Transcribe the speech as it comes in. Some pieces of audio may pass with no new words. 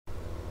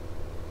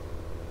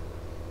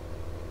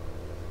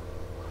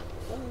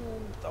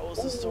That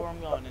was the store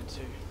I'm going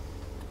into.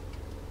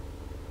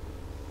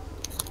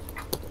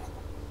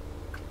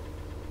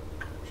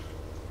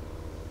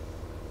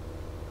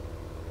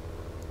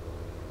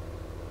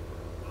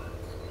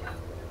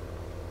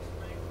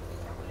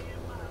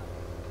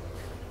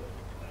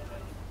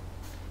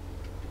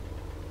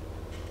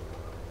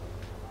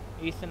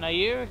 Ethan, are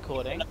you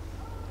recording?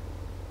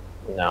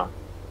 No.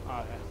 Oh,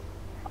 okay.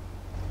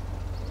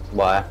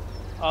 Why?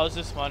 I was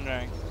just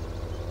wondering.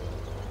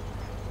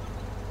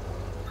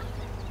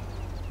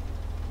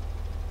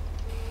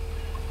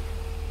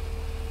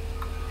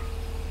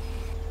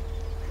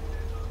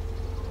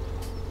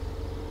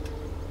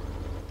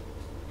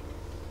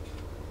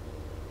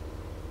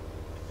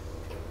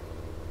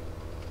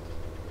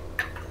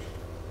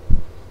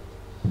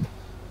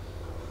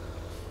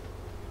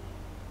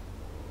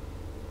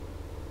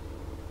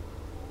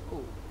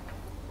 Ooh.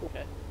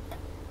 Okay.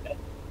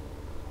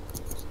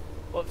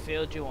 What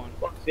field you on?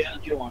 What field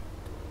you on?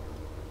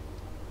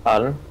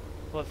 Pardon?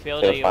 What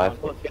field Field are you 5. on?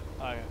 Oh,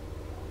 okay.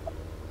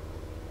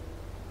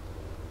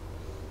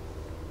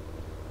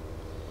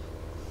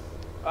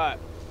 Alright,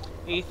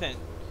 Ethan,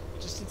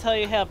 just to tell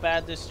you how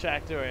bad this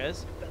tractor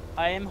is,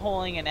 I am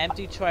hauling an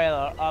empty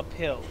trailer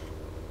uphill.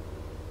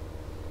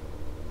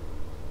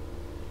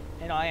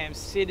 And I am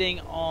sitting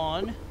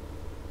on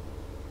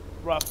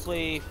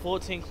roughly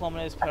 14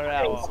 kilometers per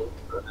hour.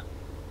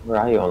 Where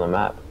are you on the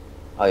map?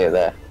 Oh, you're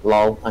there.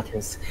 Lol, I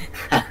can see.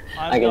 I'm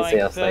I can going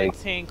see us like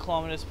 13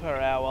 kilometers per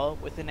hour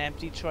with an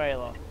empty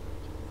trailer.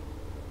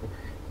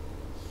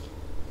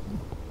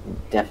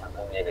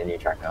 definitely need a new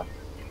tractor.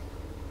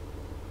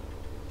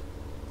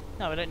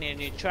 No, we don't need a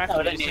new tractor,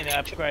 we just need to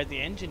upgrade the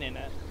engine in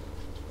it.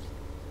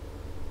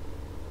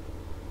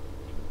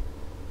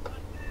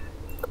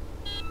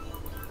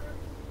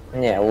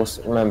 Yeah, well,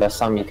 remember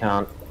some you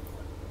can't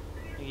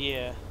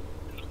Yeah.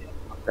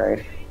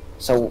 upgrade.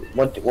 So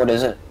what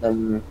is it? Let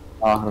me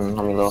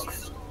look.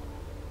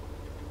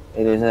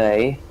 It is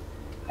a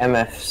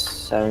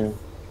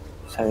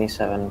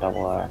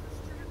MF7700.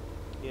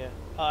 Yeah.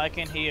 Oh, I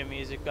can hear your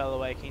music, by the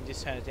way. Can you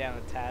just turn it down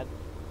a tad?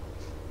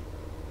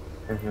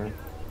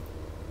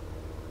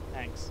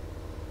 Thanks.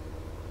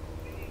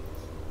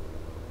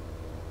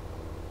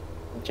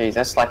 Geez,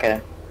 that's like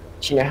a.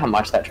 Do you know how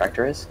much that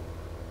tractor is?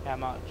 How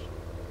much?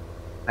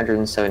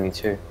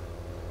 172.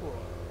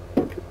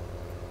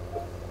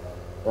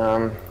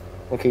 Cool.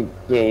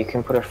 You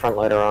can put a front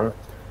loader on,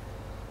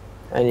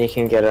 and you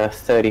can get a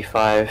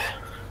 35%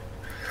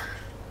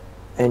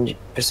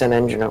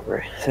 engine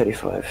upgrade,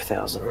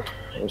 35,000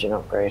 engine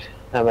upgrade.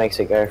 That makes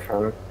it go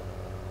from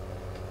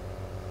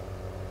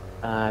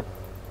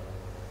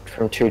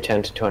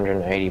 210 to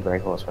 280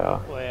 brake horsepower.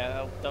 Well,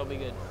 yeah, that'll be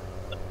good.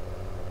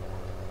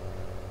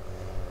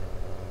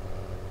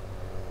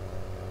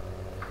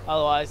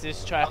 Otherwise,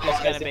 this tractor is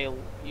going to be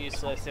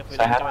useless if we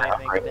don't do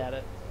anything about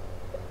it.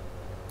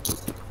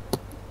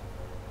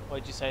 What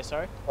did you say,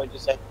 sorry? What did you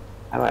say?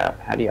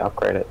 How do you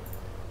upgrade it?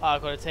 Oh,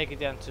 I've got to take it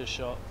down to the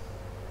shop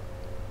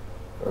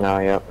No,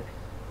 yep.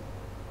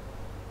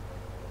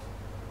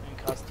 and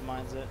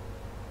customize it.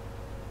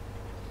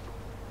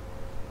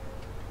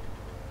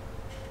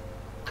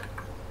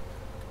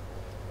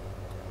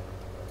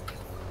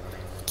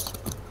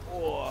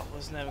 Oh, I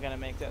was never going to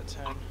make that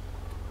turn.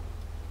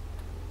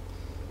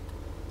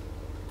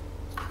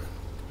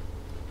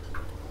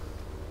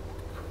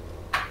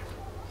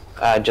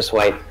 Just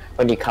wait.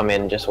 When you come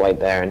in, just wait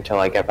there until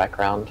I get back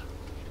round.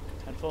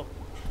 10-4.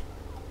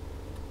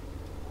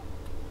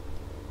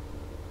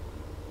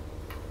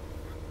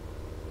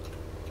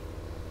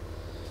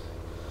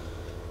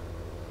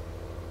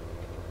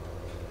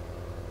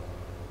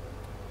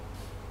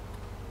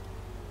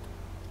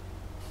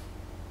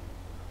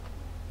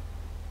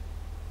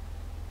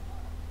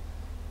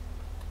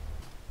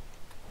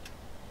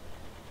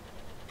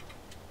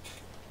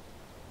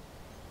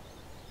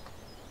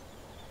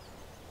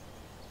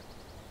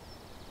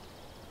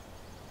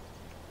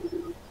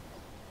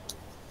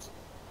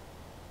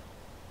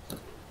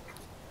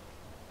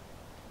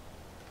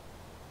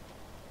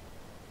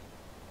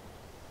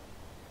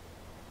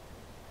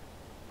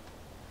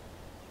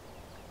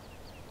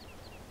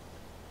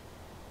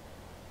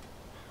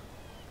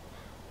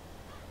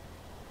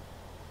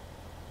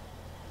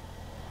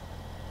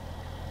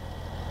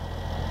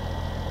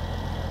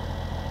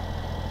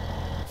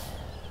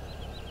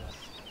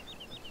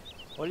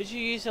 What did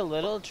you use a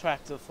little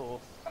tractor for?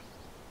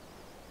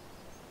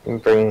 I'm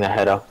bringing the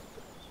header.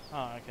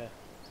 Oh, okay.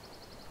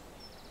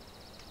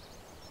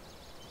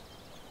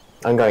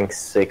 I'm going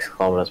 6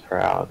 kilometers per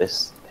hour.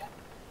 This,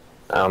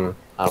 I don't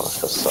know if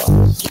this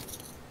sucks.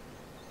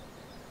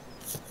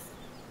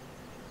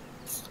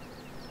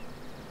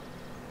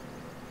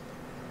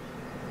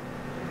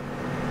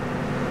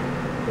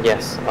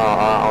 Yes,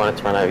 I wanted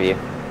to run over you.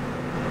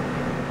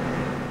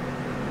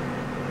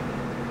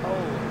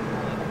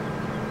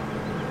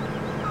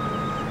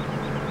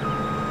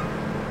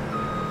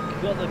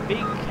 You got the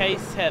big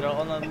case header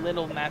on a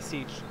little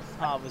massy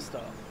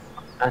harvester.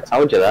 I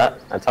told you that.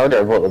 I told you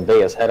I bought the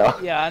biggest header.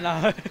 Yeah, I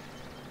know.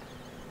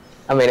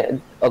 I mean,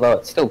 although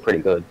it's still pretty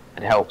good.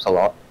 It helps a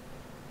lot.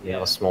 You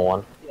have a small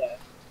one.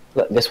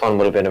 Look, this one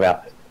would have been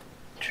about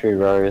 2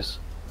 rows.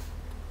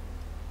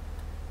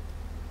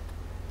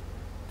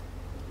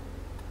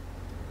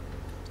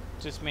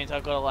 Just means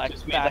I've got to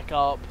like back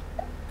up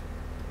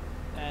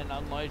and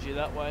unload you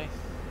that way.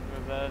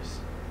 Reverse.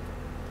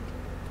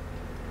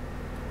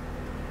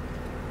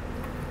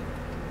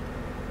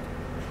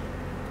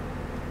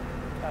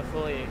 How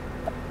full are you?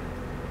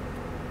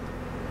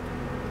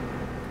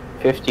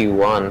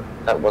 51.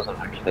 That wasn't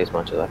actually as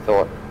much as I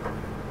thought.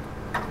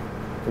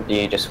 Do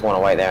you just want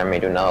to wait there and me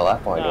do another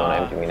lap, or do you want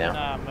to empty me now? No,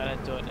 I'm gonna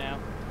do it now.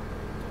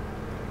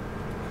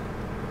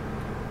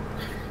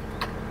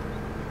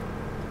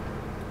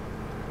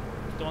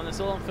 Doing this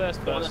all in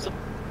first person.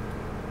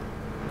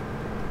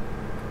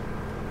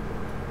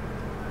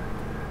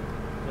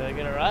 Did I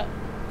get it right?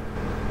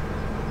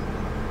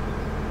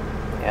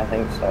 Yeah, I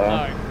think so.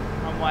 No,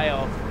 I'm way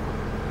off.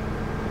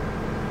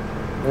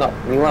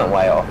 No, you weren't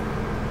way off.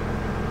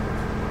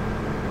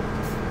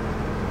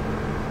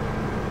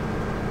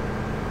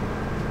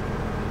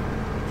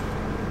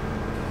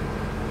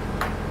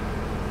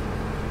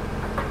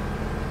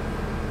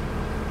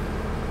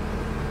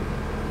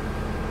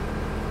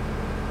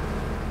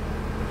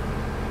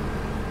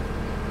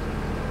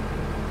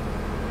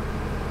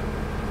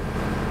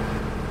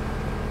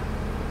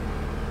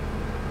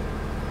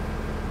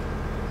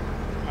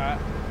 Alright.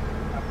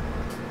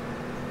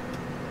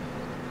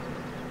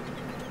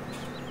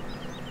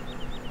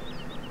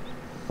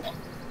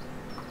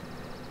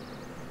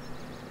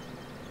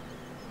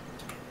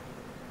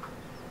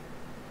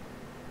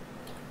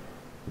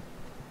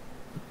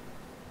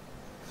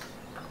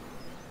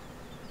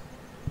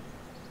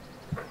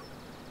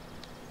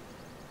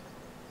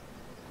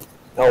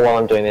 Oh, while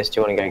I'm doing this, do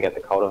you want to go get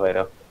the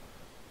cultivator?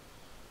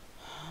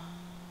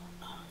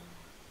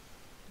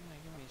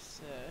 Give me a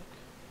sec.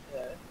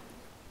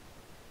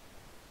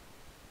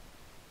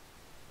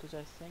 Because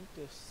I think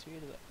the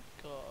seed that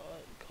got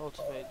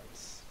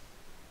cultivates.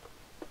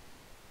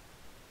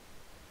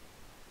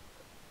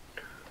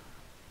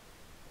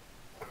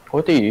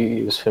 What do you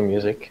use for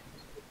music?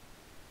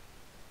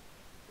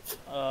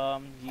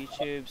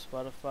 YouTube,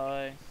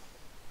 Spotify.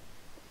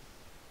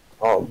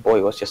 Oh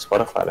boy, what's your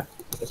Spotify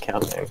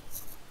account name?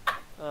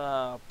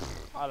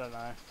 I don't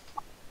know.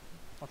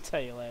 I'll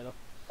tell you later.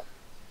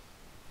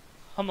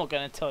 I'm not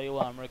gonna tell you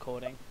while I'm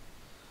recording.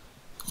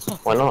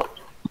 Why not?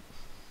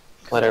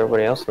 Let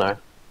everybody else know.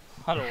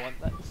 I don't want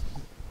that.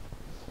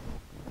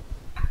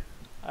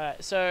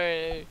 Alright,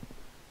 so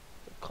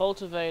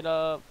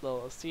cultivator,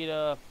 the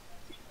cedar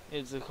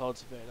is the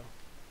cultivator.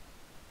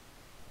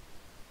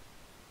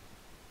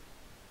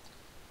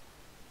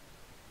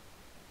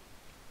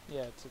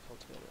 Yeah, it's a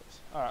cultivator.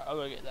 Alright, I'll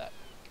go get that.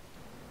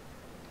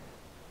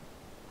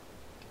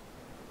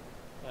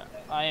 Yeah,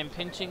 I am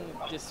pinching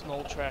this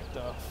small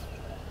tractor.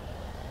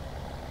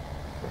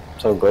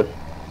 So good.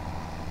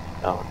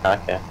 Oh,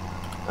 okay.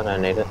 I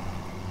don't need it.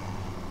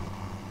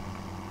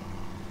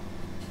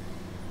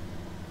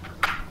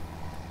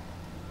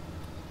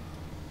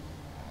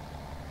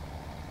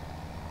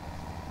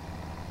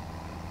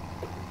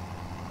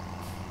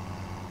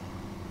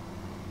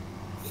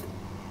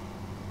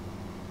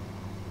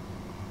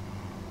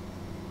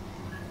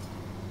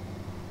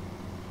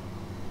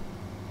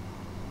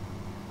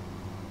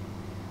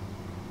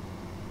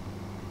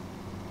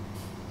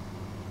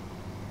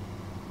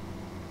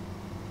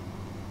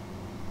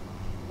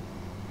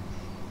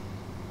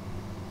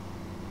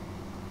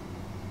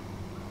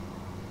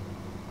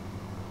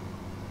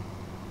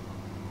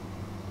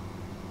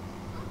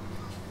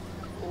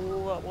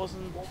 Oh, that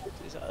wasn't.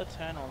 Is that a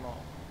turn or not?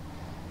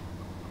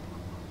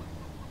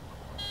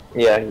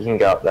 Yeah, you can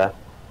go up there.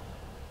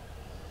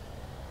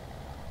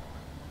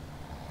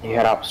 You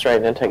head up straight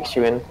and it takes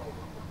you in.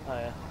 Oh,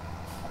 yeah.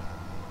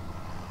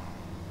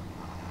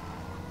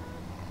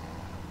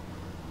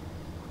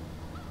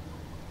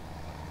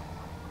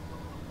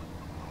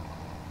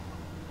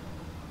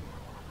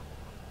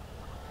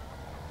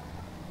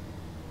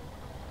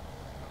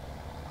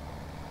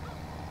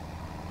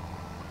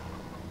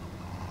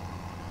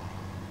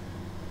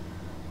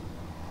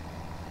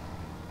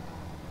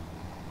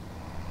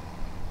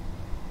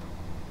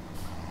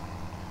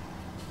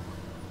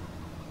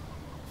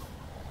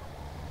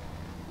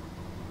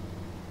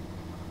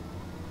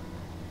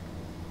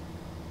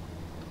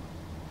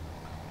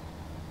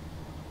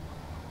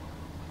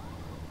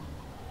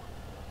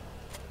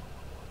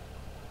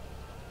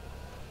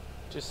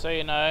 Just so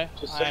you know,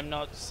 I am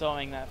not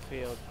sowing that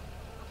field.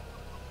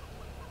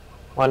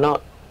 Why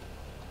not?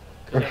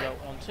 Because I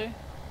don't want to.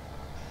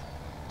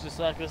 Just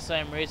like the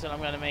same reason I'm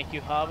going to make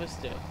you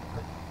harvest it.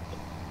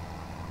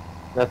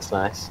 That's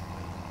nice.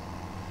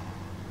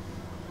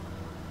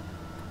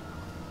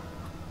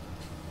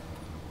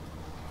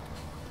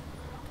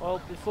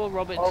 Well, before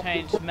Robert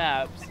changed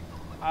maps,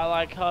 I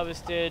like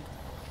harvested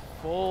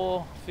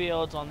 4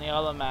 fields on the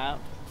other map.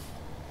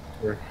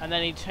 Yeah. And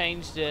then he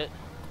changed it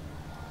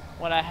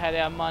when I had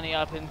our money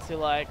up into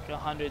like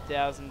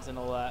 100,000s and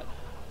all that.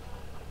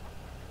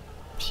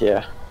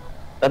 Yeah.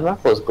 That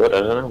map was good,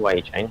 I don't know why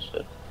he changed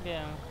it.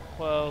 Yeah,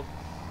 Well,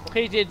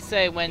 he did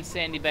say when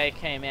Sandy Bay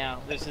came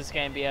out, this is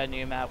going to be our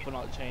new map, we're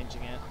not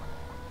changing it.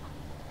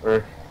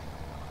 Mm.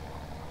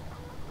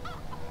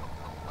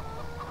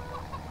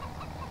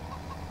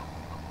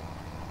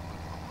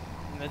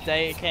 And the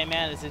day it came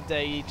out is the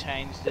day he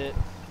changed it.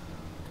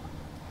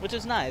 Which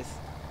is nice.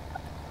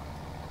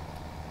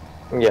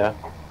 Yeah.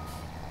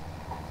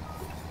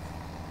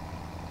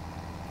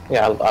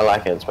 Yeah, I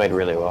like it. It's made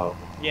really well.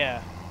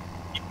 Yeah.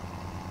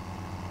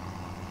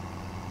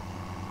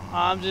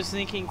 I'm just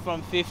thinking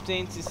from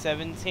 15 to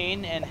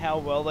 17 and how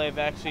well they've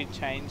actually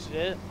changed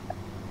it.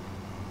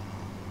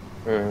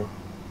 Mm.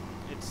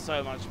 It's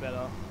so much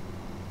better.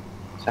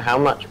 So how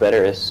much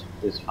better is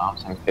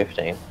Farming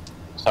 15?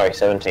 Sorry,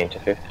 17 to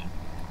 15.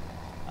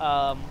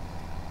 Well,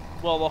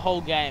 the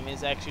whole game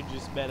is actually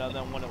just better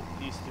than what it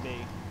used to be.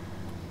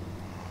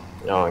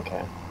 Oh,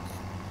 okay.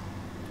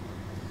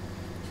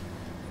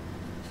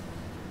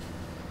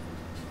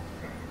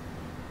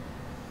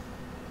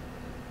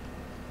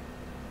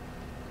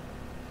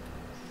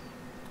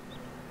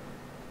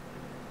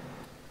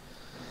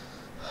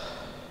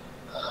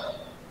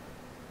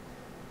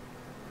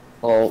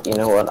 Well, you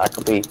know what? I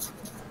could be.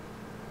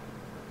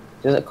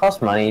 Does it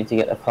cost money to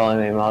get the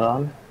Follow Me mod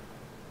on?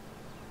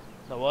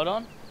 The what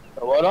on?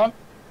 The what on?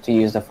 To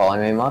use the Follow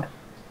Me mod?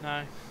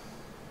 No.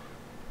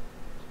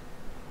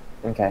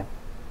 Okay.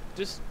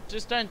 Just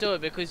don't do it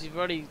because you've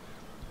already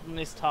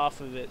missed half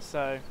of it,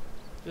 so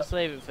just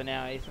leave it for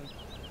now, Ethan.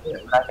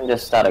 I can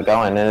just start it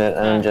going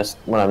and just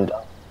when I'm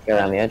done, go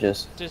around the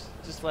edges. Just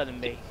let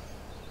him be.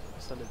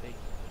 Just let it be.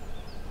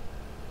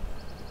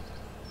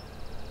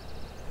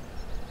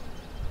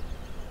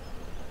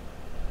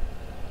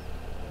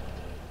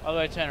 I'll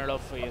go turn it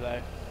off for you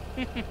though.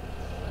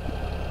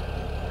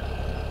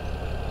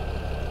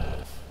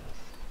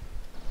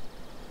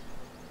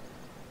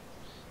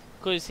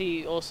 Because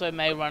he also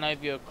may run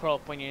over your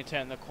crop when you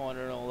turn the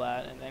corner and all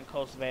that, and then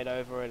cultivate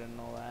over it and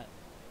all that.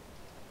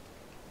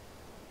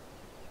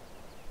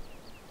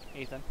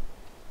 Ethan?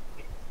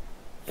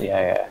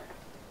 Yeah.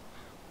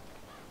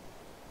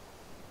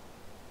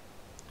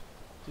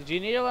 Did you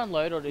need to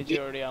unload or did you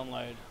already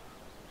unload?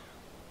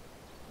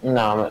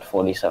 No, I'm at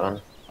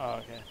 47. Oh,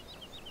 okay.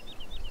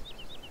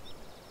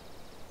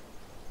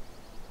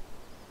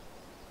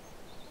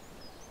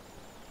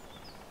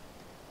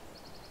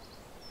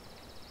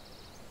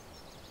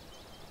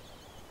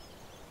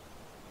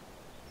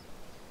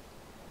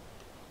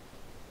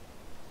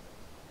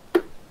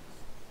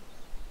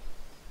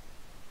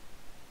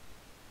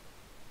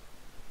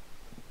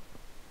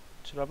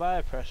 Should I buy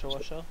a pressure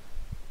washer?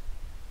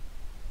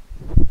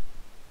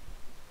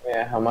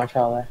 Yeah, how much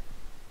are they?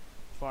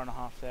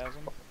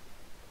 4,500.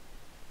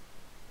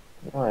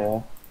 Oh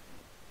yeah.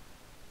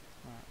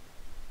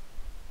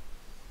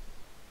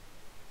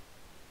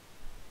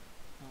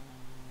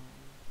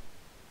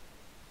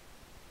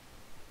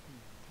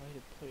 Where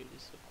to put it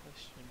is the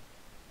question.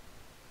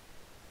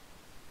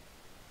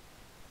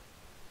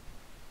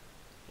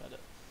 Got it.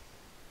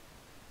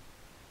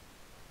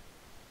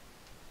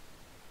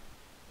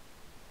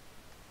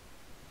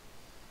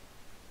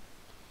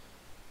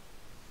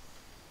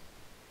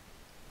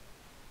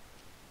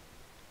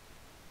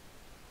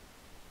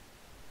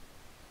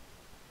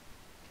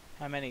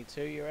 How many?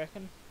 2, you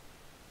reckon?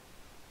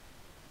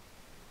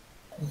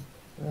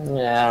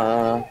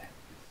 Yeah.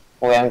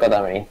 Well, we haven't got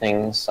that many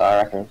things, so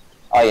I reckon.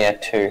 Oh yeah,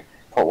 2.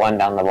 Put 1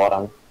 down the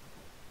bottom.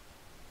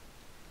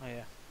 Oh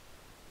yeah.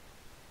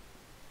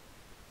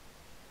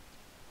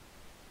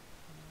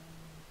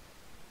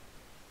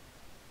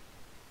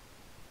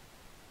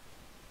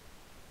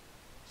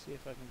 See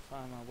if I can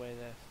find my way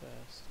there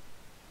first.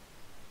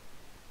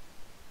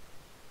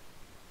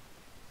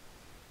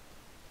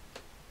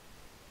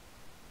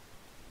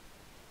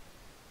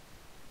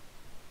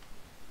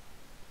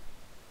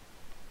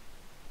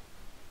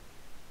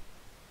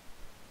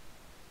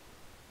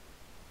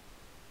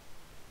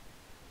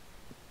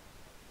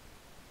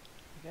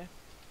 Okay.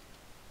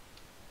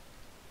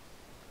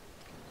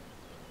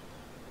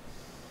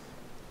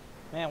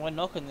 Man, we're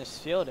knocking this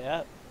field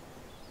out.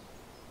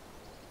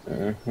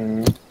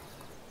 Mm-hmm.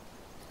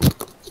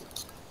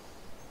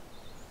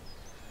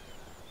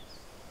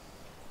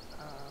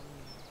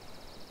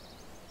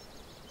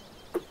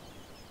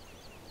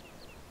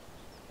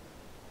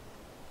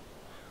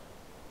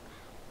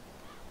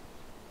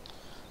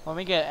 When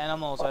we get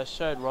animals, I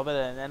showed Robert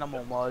an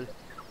animal mod.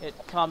 It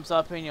comes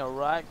up in your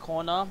right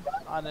corner,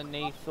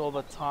 underneath all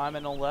the time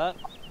and all that,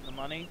 the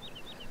money.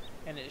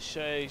 And it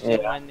shows you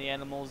when the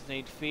animals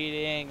need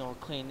feeding or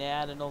clean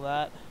out and all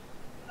that.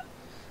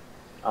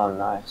 Oh,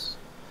 nice.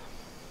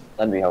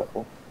 That'd be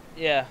helpful.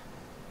 Yeah.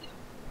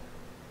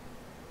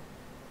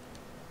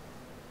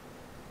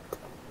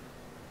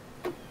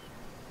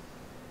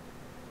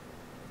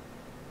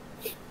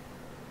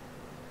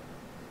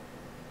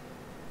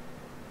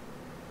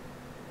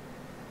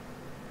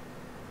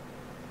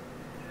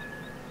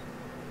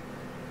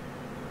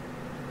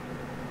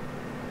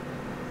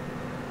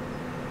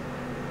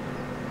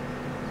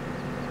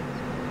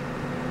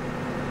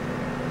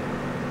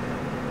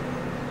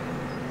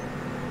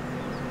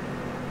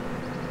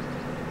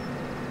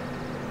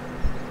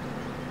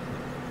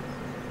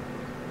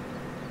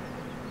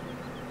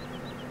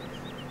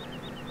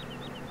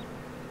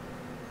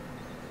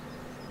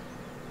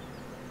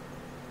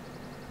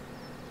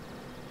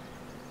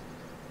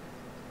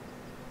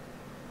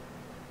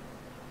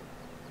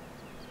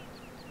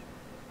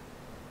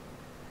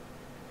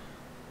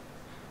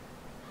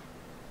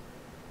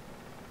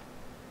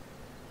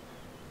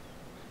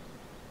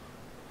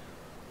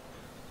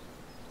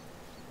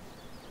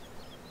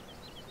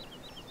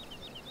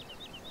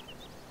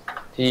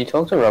 Did you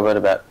talk to Robert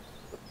about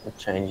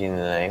changing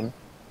the name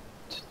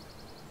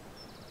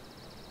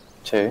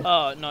to?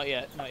 Oh, not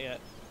yet, not yet.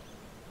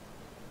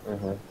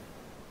 Mm-hmm.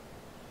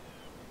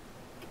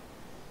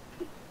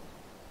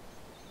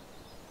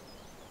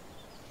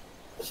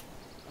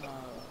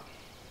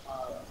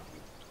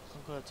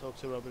 I've got to talk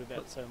to Robert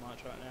about so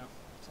much right now.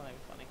 It's not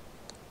even funny.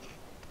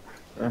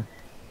 Mm.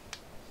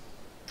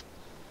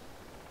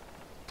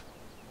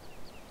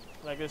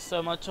 Like, there's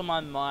so much on my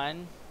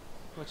mind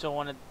which I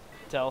want to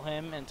tell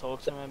him and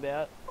talk to him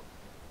about,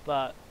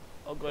 but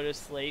I'll go to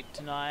sleep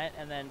tonight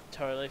and then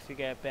totally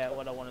forget about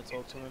what I want to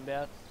talk to him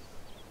about.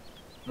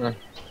 Mm.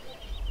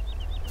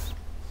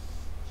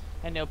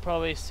 And he'll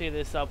probably see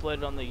this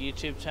uploaded on the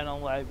YouTube channel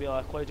where I'd be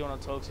like, what do you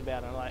want to talk to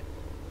about? And I'm like,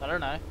 I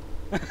don't know.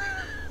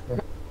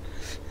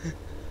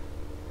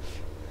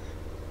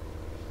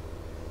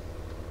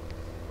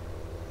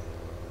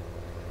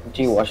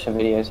 Do you watch the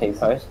videos he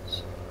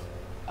posts?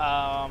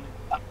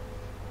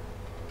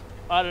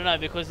 I don't know,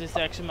 because this is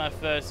actually my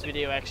first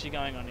video actually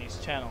going on his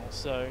channel,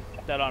 so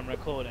that I'm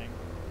recording.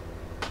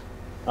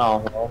 Oh,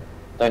 well,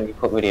 don't you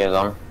put videos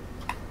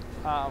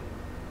on?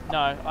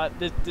 No,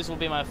 this will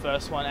be my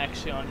first one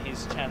actually on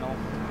his channel.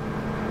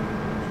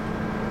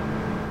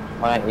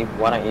 Why don't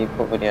you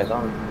put videos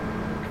on?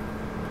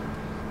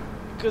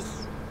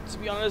 Because, to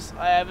be honest,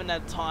 I haven't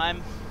had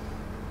time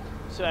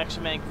to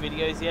actually make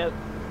videos yet.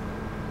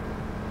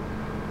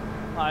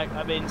 Like,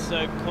 I've been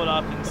so caught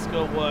up in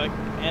schoolwork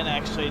and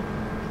actually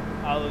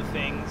other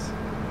things.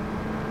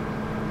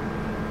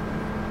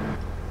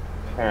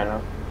 Fair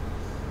enough.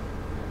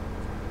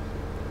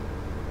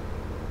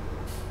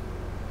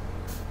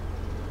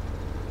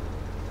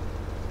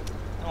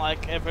 And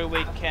like, every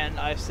weekend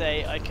I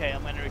say, okay,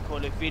 I'm going to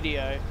record a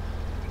video,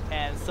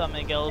 and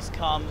something else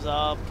comes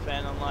up,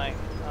 and I'm like,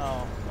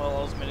 oh, well,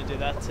 I was meant to do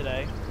that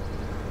today.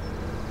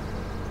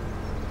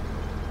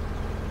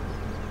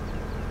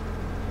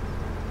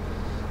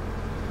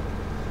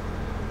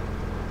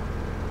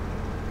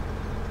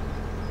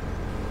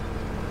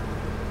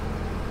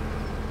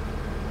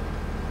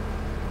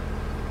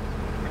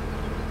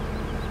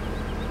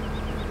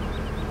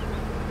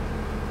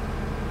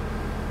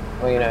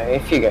 Well, you know,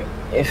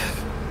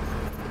 if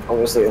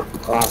obviously I'll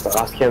have to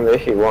ask him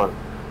if you want.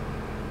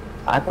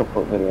 I could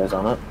put videos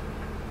on it,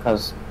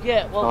 because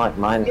Yeah, well, like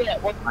mine's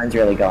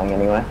really going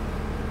anywhere.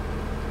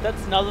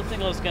 that's another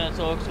thing I was going to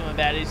talk to him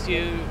about, is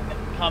you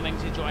coming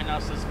to join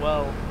us as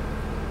well.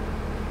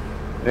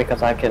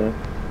 Because I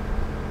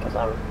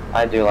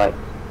do like,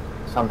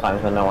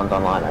 sometimes when no one's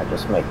online, I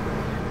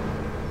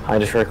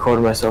just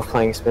record myself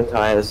playing Spin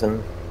Tires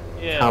and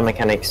Car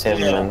Mechanic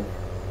Sim and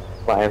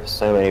I have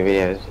so many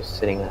videos just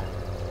sitting there.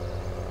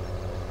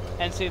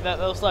 And see, that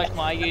was like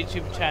my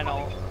YouTube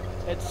channel.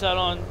 It sat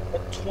on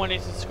 20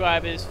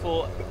 subscribers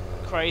for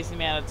a crazy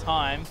amount of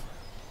time.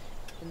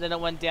 And then it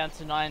went down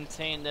to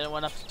 19, then it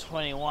went up to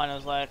 21. I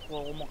was like,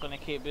 well, I'm not going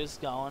to keep this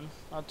going.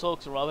 I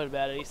talked to Robert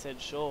about it, he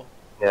said sure.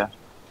 Yeah.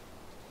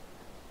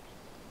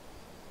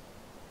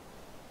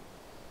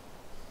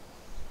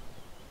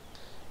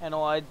 And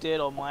all I did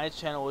on my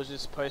channel was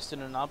just posted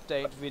an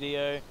update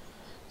video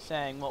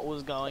saying what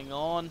was going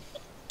on,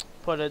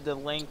 put the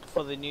link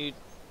for the new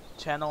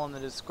channel in the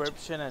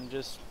description, and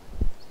just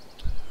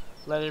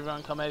let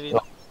everyone come over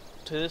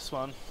to this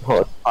one.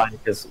 Well, it's fine,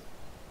 because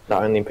the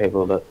only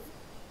people that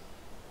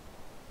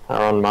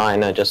are on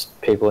mine are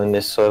just people in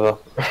this server.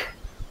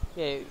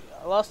 Yeah,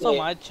 last time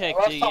I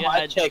checked, you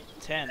had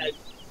 10.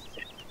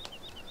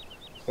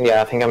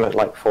 Yeah, I think I'm at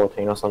like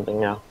 14 or something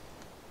now.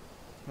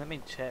 Let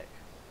me check.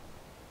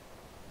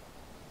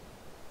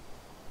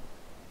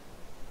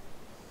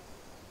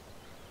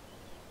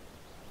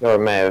 Or it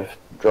may have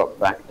dropped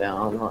back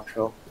down, I'm not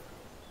sure.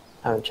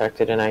 I haven't checked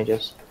it in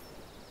ages.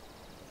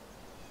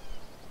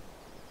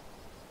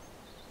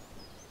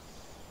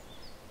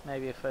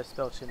 Maybe if I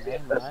spelled your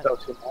name right.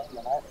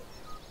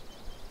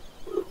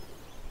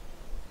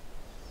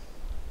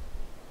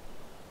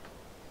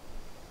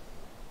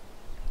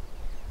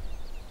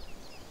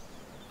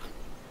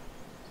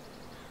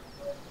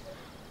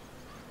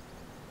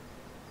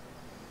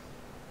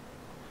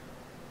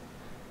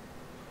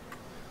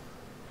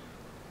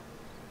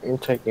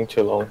 It's taking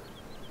too long.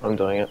 I'm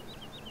doing it.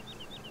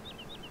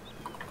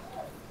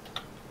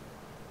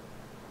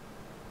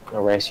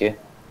 I'll race you.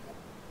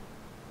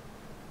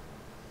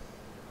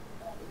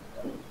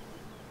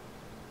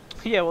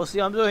 Yeah, well, see,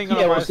 I'm doing it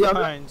on my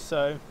phone,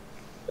 so...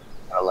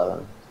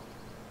 11.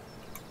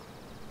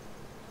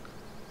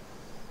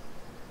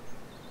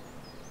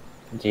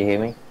 Did you hear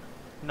me?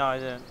 No, I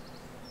didn't.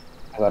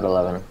 I got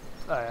 11.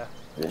 Oh, yeah.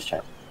 Just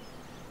check.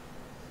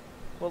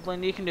 Well,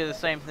 then you can do the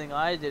same thing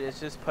I did, it's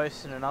just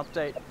posting an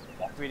update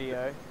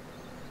video.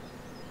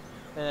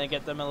 And then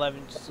get them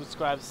 11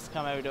 subscribers to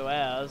come over to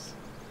ours.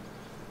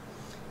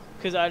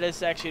 Because I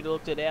just actually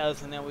looked at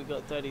ours and now we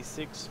got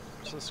 36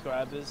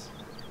 subscribers.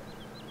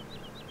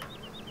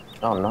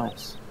 Oh,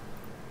 nice.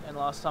 And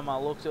last time I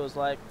looked, it was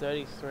like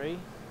 33.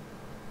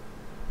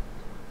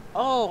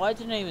 Oh, I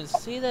didn't even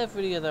see that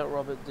video that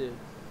Robert did.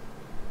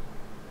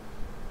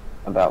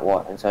 About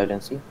what?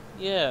 Insurgency?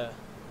 Yeah.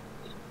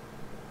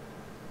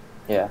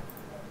 Yeah.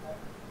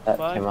 That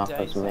 5 came up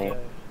days as me. ago.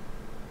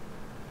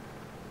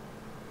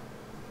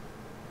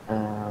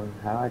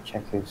 How do I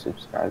check who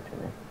subscribed to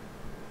me?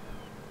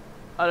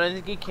 I don't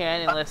think you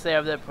can unless they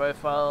have their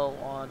profile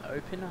on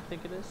open, I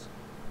think it is.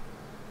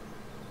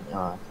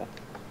 Oh, okay.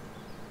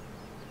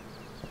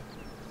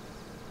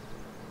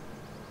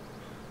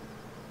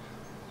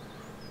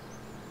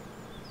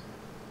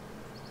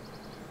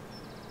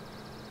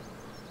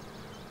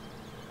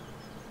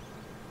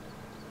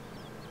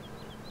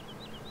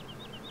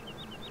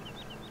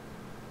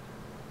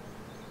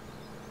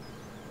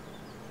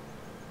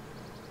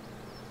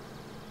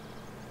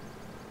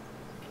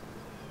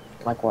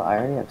 Like, what? I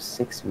only have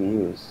 6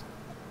 views.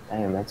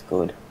 Damn, that's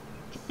good.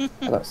 I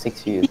got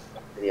 6 views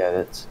on a video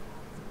that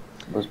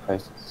was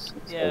posted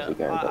 6 days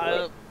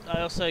ago.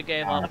 I also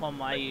gave up on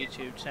my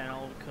YouTube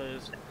channel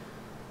because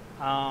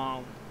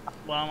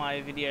one of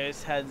my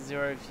videos had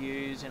 0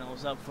 views and it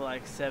was up for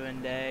like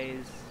 7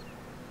 days.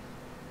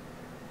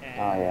 And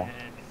oh, yeah.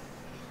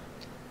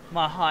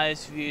 my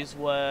highest views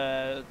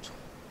were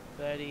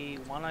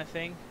 31, I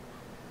think.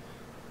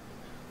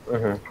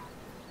 Mm-hmm.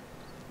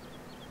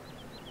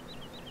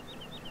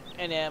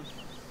 And yeah.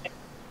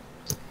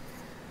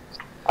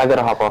 I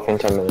gotta hop off in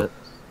 10 minutes.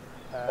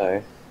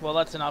 So. Well,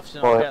 that's enough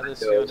to knock out this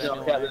field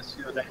anyway.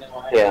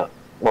 Yeah,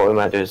 what we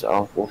might do is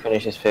we'll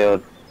finish this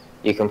field.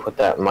 You can put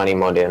that money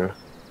mod in.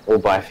 We'll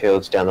buy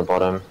fields down the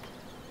bottom.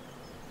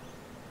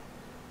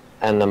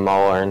 And the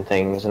mower and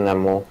things, and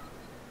then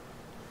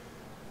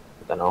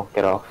I'll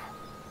get off.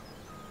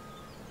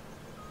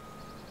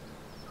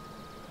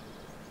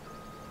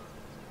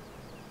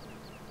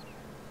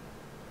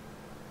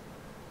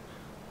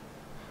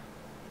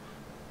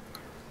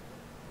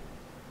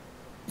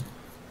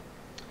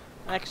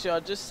 Actually,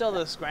 I'll just sell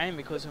this grain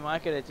because we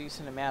might get a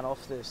decent amount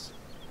off this.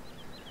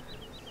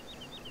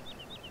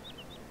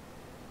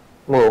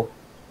 Well,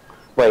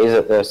 wait, is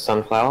it the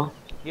sunflower?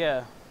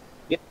 Yeah.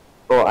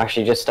 Well,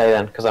 actually, just stay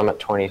then, because I'm at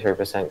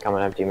 23%. Come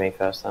and empty me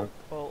first then.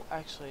 Well,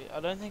 actually, I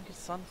don't think it's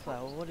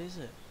sunflower. What is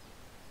it?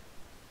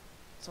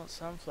 It's not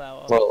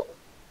sunflower. Well,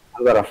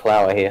 I've got a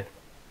flower here.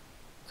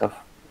 It's a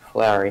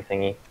flowery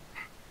thingy.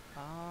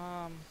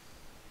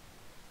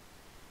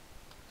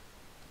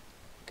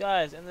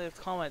 Guys, in the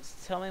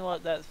comments, tell me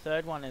what that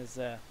third one is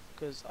there,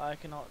 because I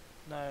cannot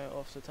know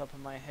off the top of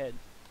my head.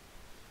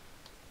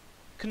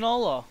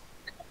 Canola.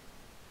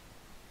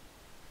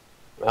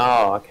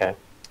 Oh, okay.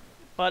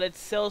 But it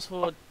sells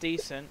for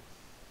decent.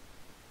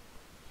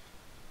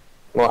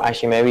 Well,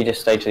 actually, maybe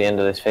just stay to the end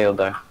of this field,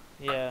 though.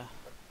 Yeah.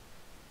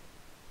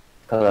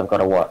 Because I've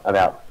got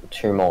about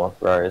 2 more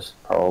rows,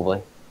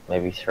 probably.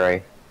 Maybe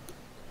 3.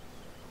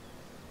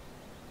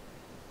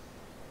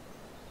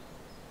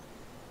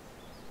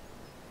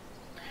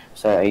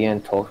 So, are you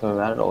going to talk to him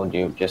about it, or do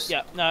you just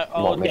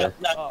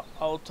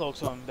I'll talk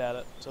to him about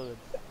it. It's all good.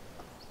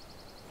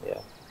 Yeah.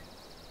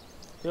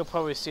 He'll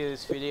probably see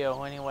this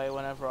video anyway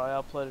whenever I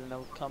upload it and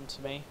it'll come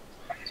to me.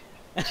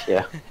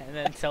 Yeah. And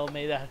then tell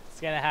me that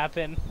it's gonna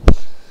happen.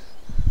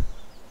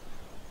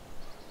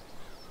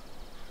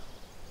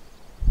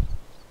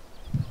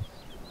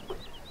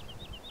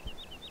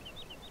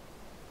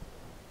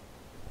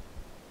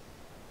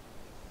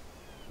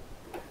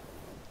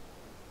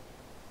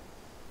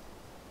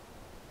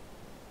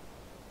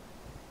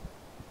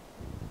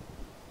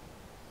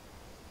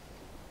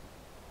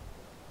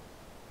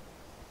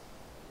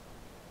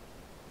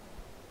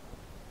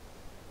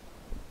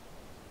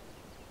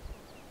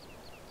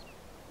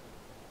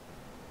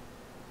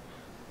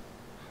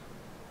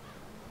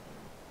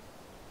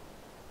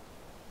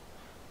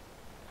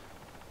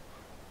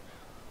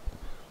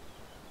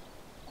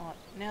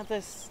 Now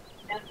this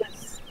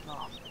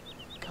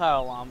car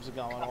alarms are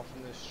going off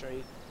in this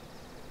street.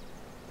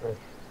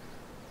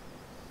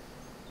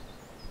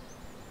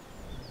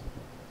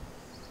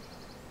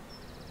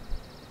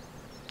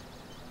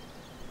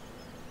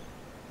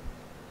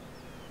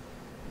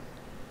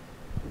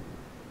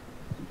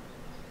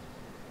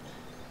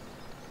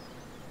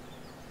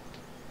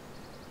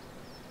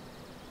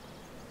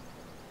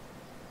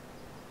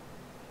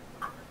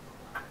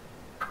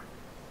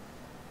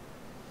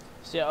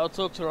 So yeah, I'll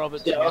talk to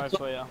Robert tomorrow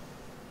for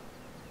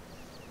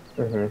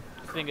you.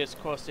 Fingers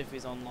crossed if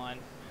he's online.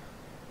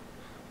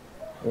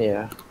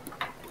 Yeah.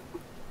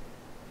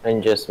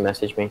 And just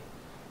message me.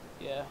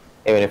 Yeah.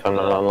 Even if I'm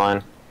not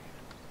online.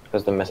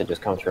 Because the messages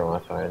come through my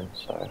phone,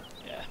 so...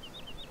 Yeah.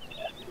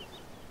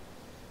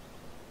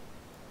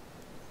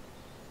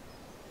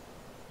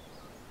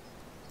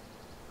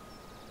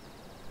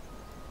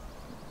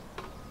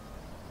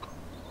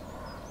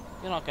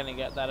 You're not going to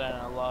get that in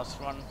our last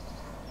run.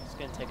 It's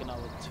going to take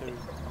another 2.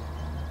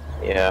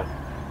 Yeah.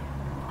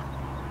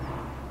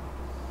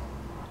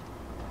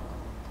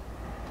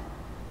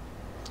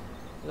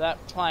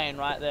 That plane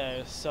right there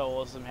is so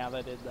awesome how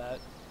they did that.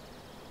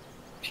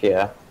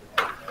 Yeah.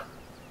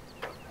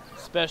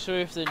 Especially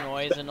with the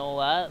noise and all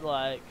that,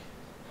 like...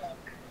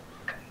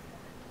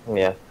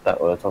 Yeah,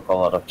 that would have took a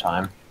lot of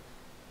time.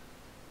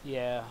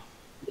 Yeah.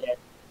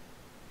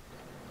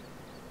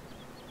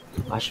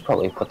 I should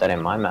probably put that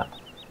in my map.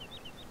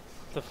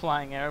 The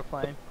flying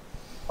airplane.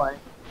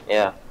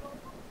 Yeah.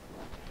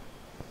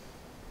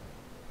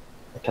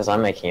 Because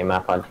I'm making a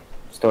map, I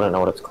still don't know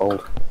what it's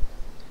called.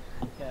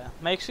 Yeah.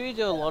 Make sure you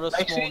do a lot of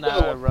small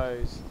narrow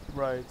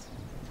roads.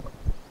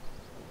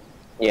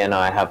 Yeah, no,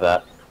 I have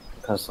that.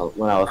 Because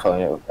when I was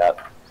talking about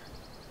that,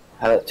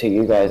 I had it to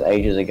you guys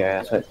ages ago,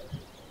 that's what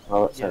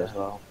Robert said as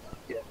well.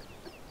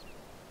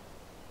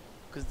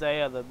 Because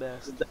they are the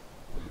best.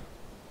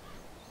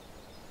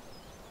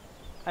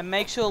 And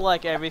make sure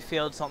like every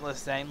field's not the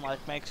same,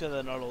 like make sure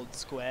they're not all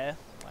square,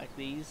 like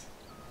these.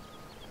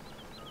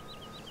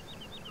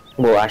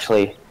 Well,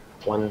 actually,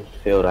 one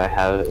field I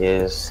have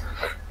is,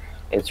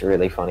 it's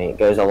really funny. It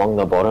goes along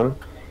the bottom,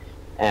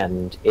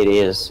 and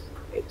it's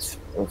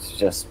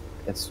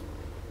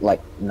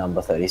like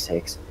number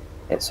 36.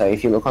 So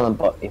if you look on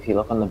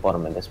the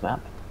bottom of this map,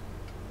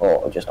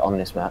 or just on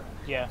this map,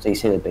 yeah. So you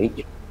see the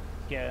beach.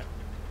 Yeah.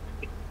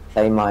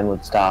 Say mine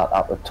would start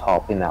up the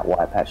top in that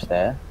white patch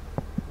there.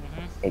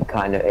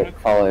 Mm-hmm. It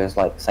follows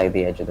like say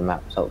the edge of the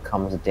map, so it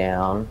comes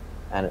down,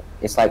 and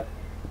it's like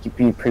you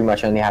pretty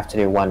much only have to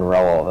do one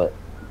row of it,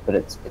 but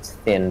it's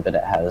thin, but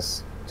it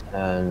has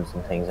turns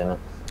and things in it.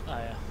 Oh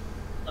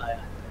yeah.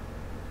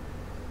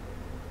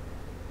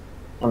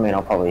 I mean,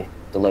 I'll probably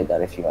delete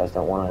that if you guys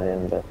don't want it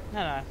in, but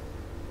No.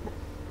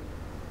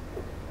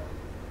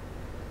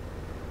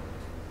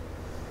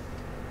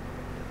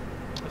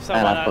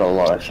 And I put a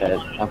lot of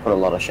sheds. I put a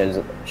lot of sheds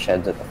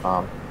at the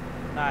farm.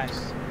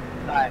 Nice.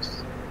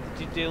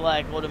 Did you do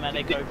like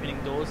automatic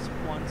opening doors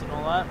ones and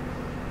all that?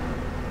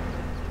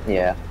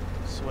 Yeah.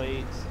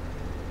 Sweet.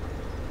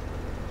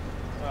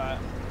 Alright.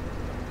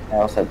 I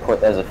also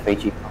there's a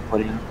feature you can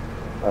put in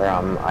where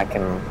I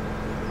can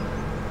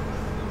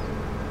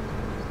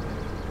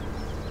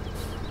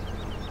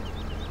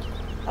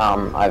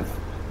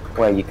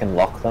where you can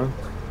lock them.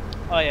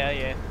 Oh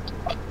yeah.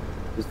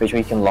 This feature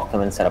you can lock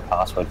them and set a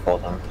password for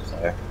them.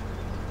 So.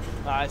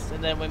 Nice,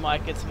 and then we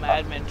might get some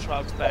admin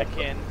trucks back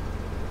in.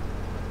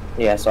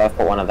 Yeah, so I've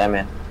put one of them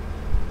in.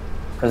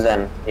 Because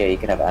then, yeah, you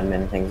could have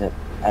admin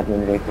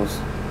vehicles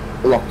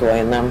locked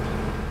away in them.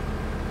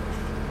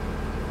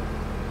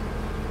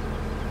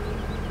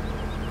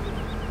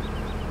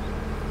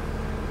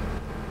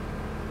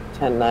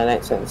 Ten, 9,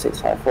 8, 7,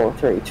 6, 5, 4,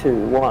 3, 2,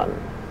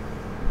 1.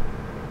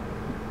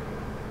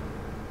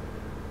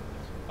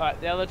 Alright,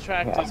 the other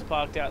tractor's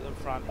parked out in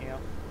front here.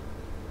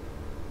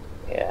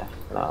 Yeah,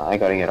 no, I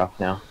gotta get off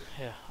now.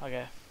 Yeah,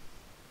 okay.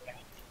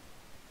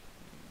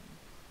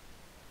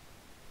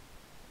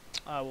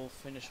 I will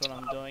finish what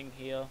I'm doing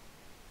here.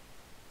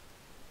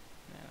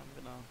 And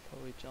I'm gonna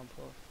probably jump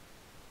off.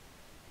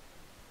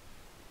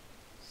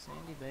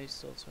 Sandy Bay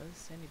stores. Where's the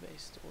Sandy Bay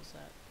stores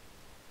at?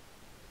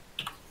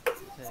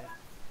 There.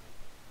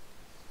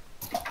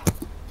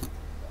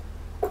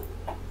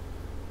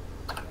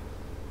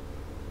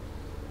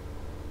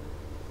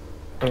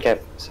 Okay,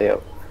 see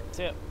you.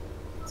 See ya.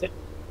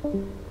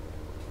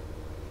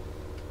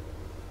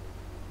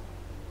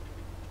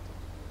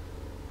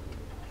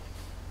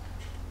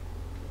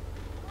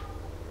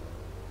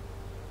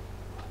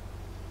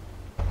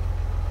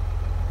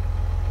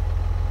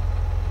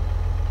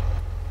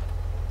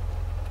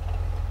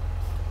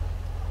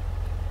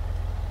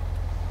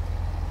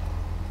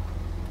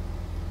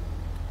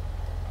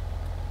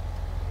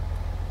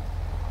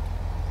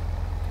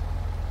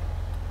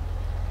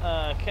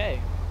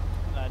 Okay,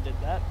 and I did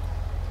that.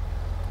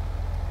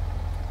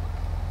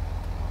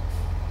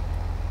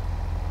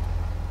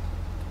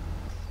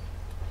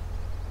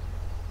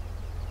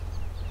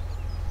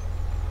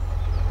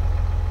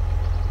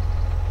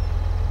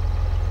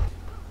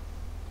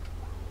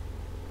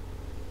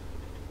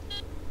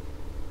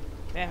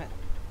 Damn it.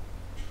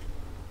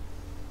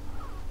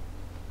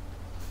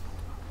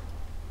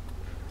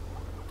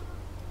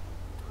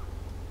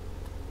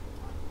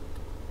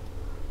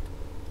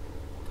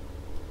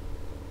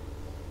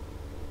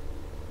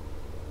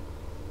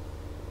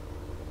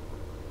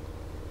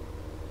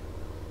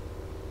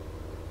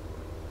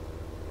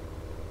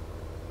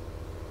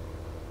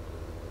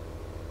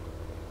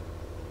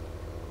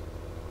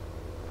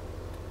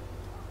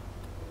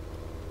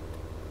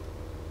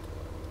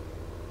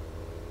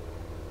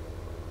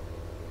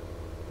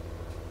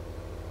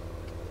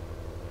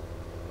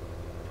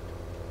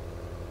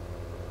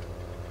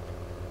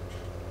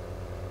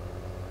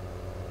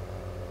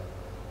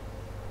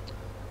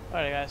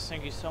 Alright guys,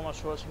 thank you so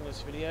much for watching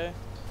this video.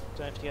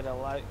 Don't forget to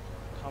like,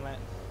 comment,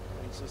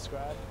 and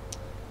subscribe.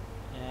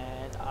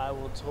 And I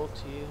will talk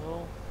to you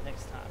all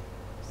next time.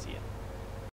 See ya.